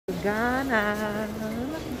Ghana.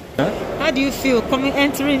 Huh? How do you feel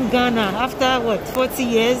entering Ghana after what, 40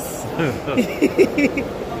 years? It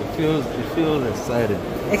feels exciting.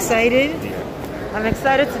 Excited? Yeah. I'm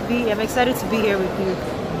excited to be here with you.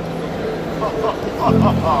 I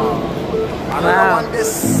don't want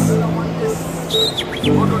this.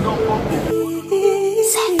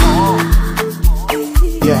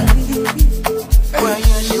 Yeah.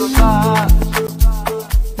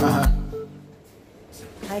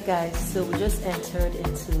 Hi guys, so we just entered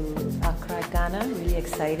into Accra, Ghana. Really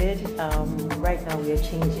excited. Right now we are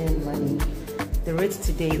changing money. The rate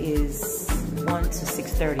today is 1 to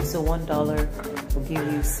 6.30, so $1 will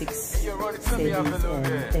give you 6 cedis and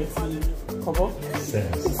 30 kobo.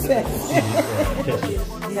 Pesos.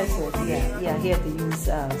 Yeah, here they use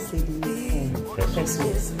cedis and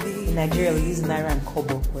pesos. In Nigeria we use naira and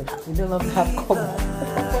kobo, but we no longer have kobo.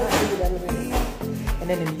 And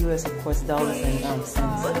then in the US, of course, dollars and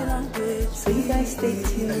cents. So you guys stay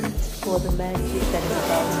tuned for the magic that is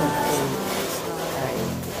about to unfold. Alright.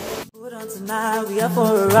 Tonight we are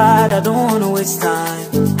for a ride, I don't wanna waste time.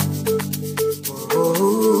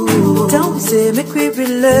 Oh, don't say make we be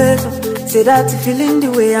late. Say that you feeling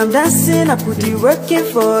the way I'm dancing, I put the work in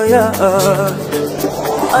for you.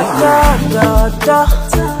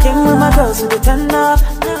 Came with my girls with the turn up.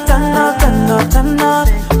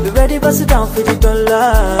 Be ready, bust it down for the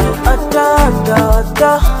dollar.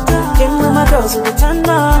 Came with my girls with the turn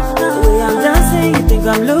up. The way I'm dancing, you think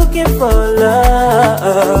I'm looking for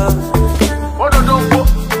love.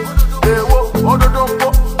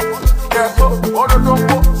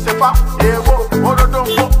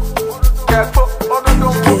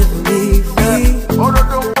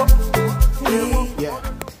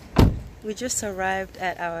 We just arrived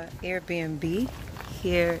at our Airbnb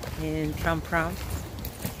here in Prampram,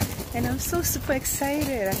 and I'm so super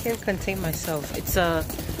excited. I can't contain myself. It's a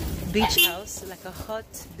beach house, like a hot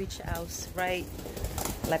beach house, right,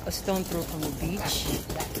 like a stone throw from the beach.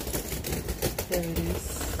 There it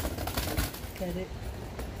is. Get it?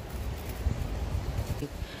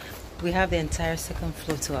 We have the entire second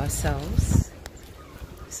floor to ourselves.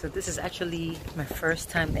 So this is actually my first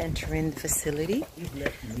time entering the facility.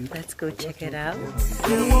 Let's go check it out.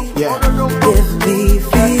 Yeah.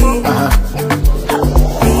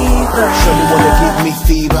 Surely wanna give me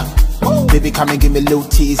fever. Baby, come and give me a little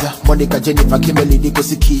teaser. Monica, Jennifer, Kimberly, Nico,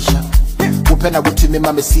 Sikisha. Open up to me,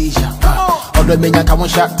 mama, seizure. Although me, I can't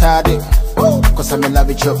shut tardy. Cause I'm in love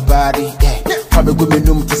with your body. Yeah. Probably with me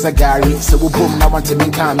room to Sagari. So we boom, now want to make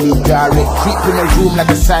me diary. Creep in a room like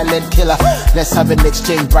a silent killer. Let's have an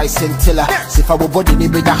exchange, Bryce and Tiller. See if I will body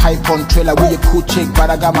need a hype on trailer. With a cool chick, but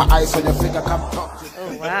I got my eyes on your finger. Come talk to me.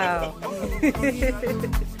 Oh wow.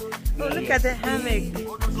 Oh, look at the hammock.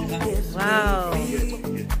 Wow.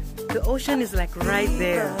 The ocean is like right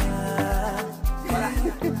there.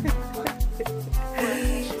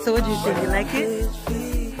 So what do you think? You like it?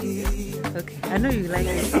 Okay, I know you like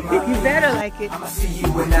it. You better like it. I'ma see you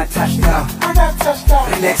when I touch down.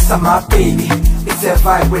 Relax on my baby. It's a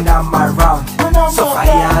vibe when I'm around. So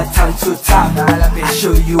fire turn to town. I'll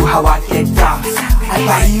show you how I get down. I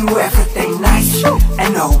buy you everything nice,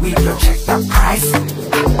 and no, we don't check the price.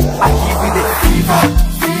 I give you the fever,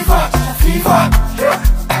 fever, fever.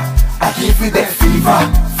 I give you the fever,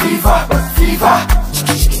 fever, fever.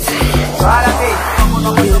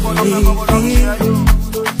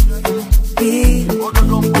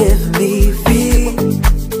 Give me fever,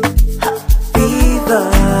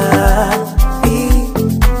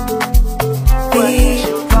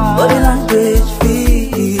 body language,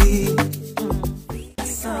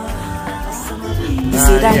 you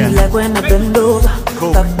see that you like when I bend over.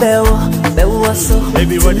 Cool. So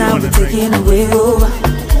Maybe what now you we're want to taking away over.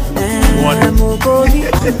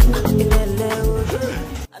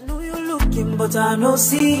 I know you're looking, but I know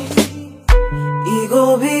see.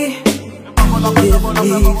 Ego be. Give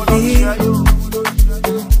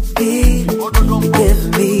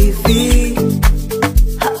me fever,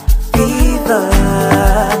 give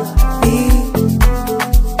me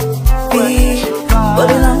fever,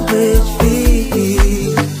 body language,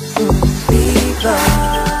 fever.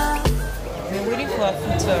 We're waiting for our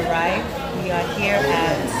food to arrive. We are here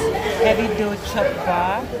at Heavy Dough Chop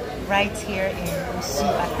Bar, right here in Usu,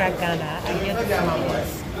 Accra, Ghana. I hear the food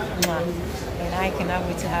is mwah. And I cannot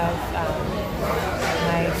wait to have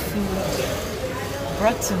my food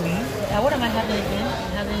brought to me. What am I having again?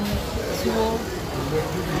 I'm having tuwo,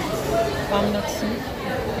 palm nut soup.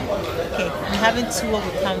 Okay, I'm having tuwo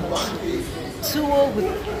with palm nut soup. Tuwo with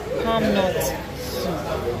palm nut soup.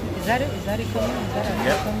 Is that it? Is that it coming? Is that it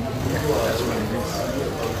coming? That's what it is.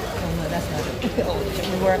 Oh my that's not it.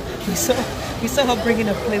 We saw her bringing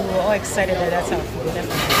a plate. We were all excited that that's our food. That's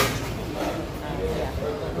not it. Yeah,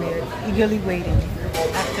 we're eagerly waiting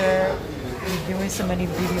after reviewing so many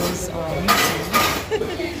videos on YouTube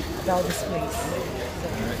about this place.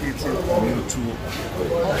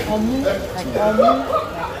 Omu, like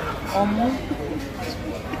omu.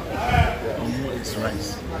 Omu is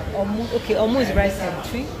rice. Okay, omu is rice and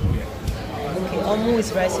tree. Okay, omu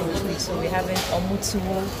is rice and tree, so we're having omu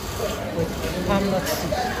tuwo with palm nut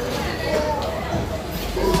soup.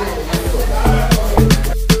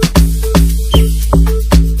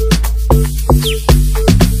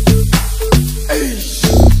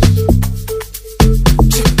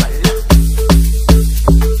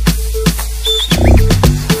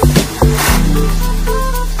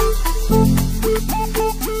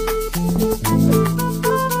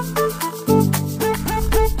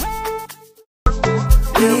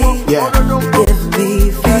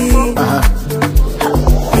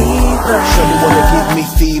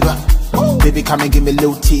 Come and give me a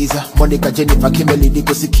little teaser. Monica, Jennifer, Kimberly,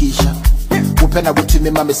 Dico, Sikisha. Open up to me,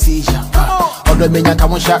 mama, seizure. Although me, I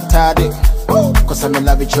can't shut tardy. Cause I'm in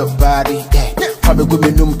love with your body. Probably good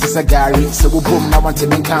me room to Sagari. So we boom, now want to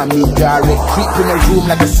me, can't meet Gary. Creep in a room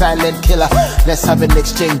like a silent killer. Let's have an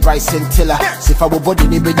exchange, Bryce and Tiller. See if I will body,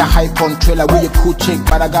 they be the hype on trailer. We a cool chick,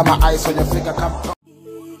 but I got my eyes on your figure. Come talk.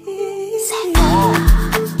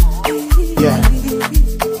 Yeah.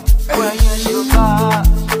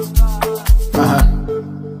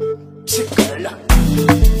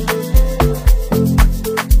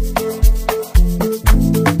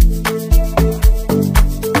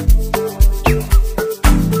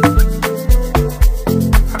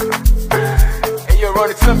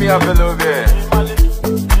 Turn me up a little bit.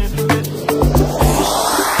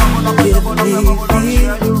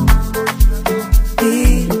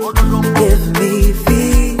 Give me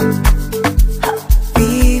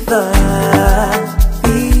fever,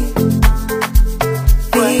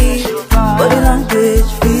 body language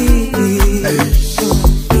fever.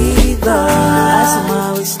 Eyes on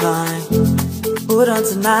my waistline. Hold on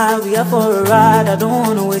tonight, we are for a ride. I don't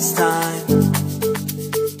wanna waste time.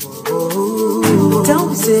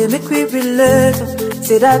 Don't say make we relate.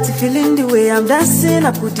 Say that you feeling the way I'm dancing,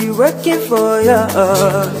 I could be working for you.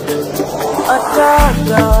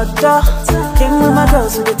 Came with my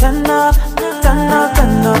girls with the turn up.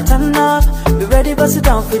 Be ready, bust it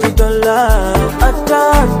down for the dollar.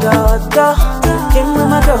 Came with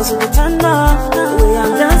my girls with the turn up. The way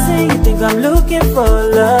I'm dancing, you think I'm looking for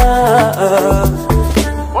love.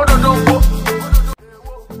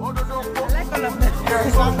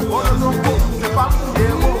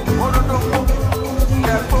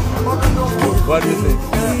 What do you think?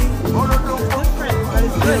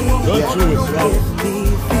 Don't choose.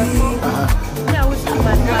 Yeah, we still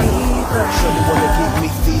like Shorty wanna give me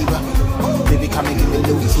fever. Baby, come and give me a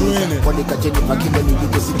little teaser. Monica, Jennifer, Kimberly,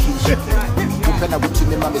 Dico, Sikisha. Open up to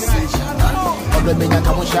me, mama, seizure. Although me, I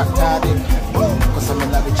can't shut tardy. Cause I'm in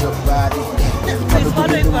love with your body. Probably good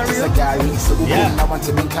me room to Sagari. So we boom, now want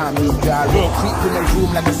to me, can't meet Gary. Creep in a room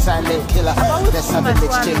like a silent killer. Let's have an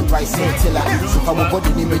exchange, Bryce and Tiller. So if I will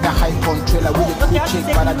body, they make a hype on trailer. With a cool chick,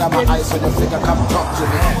 but I got my eyes on your figure. Come talk to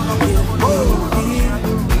me.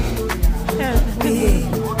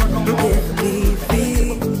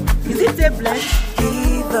 Is it a blend?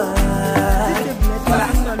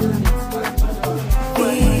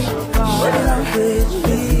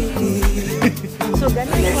 So that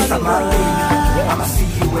next time I'ma see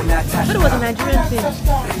you when I touch. But it was a Nigerian thing.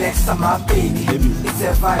 Next time my baby, it's a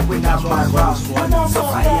vibe when I'm around. So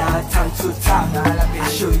fire time to time. I'll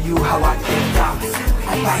show you how I get down. I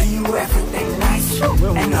buy you everything nice,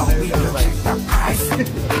 and now we can check the price. I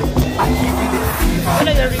give you the fever. What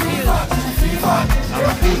are your reviews?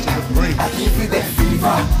 I give you the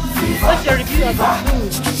fever. What's your review of the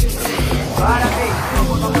food?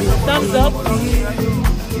 Thumbs up?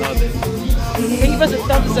 Can you give us a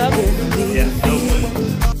thumbs up? Yeah.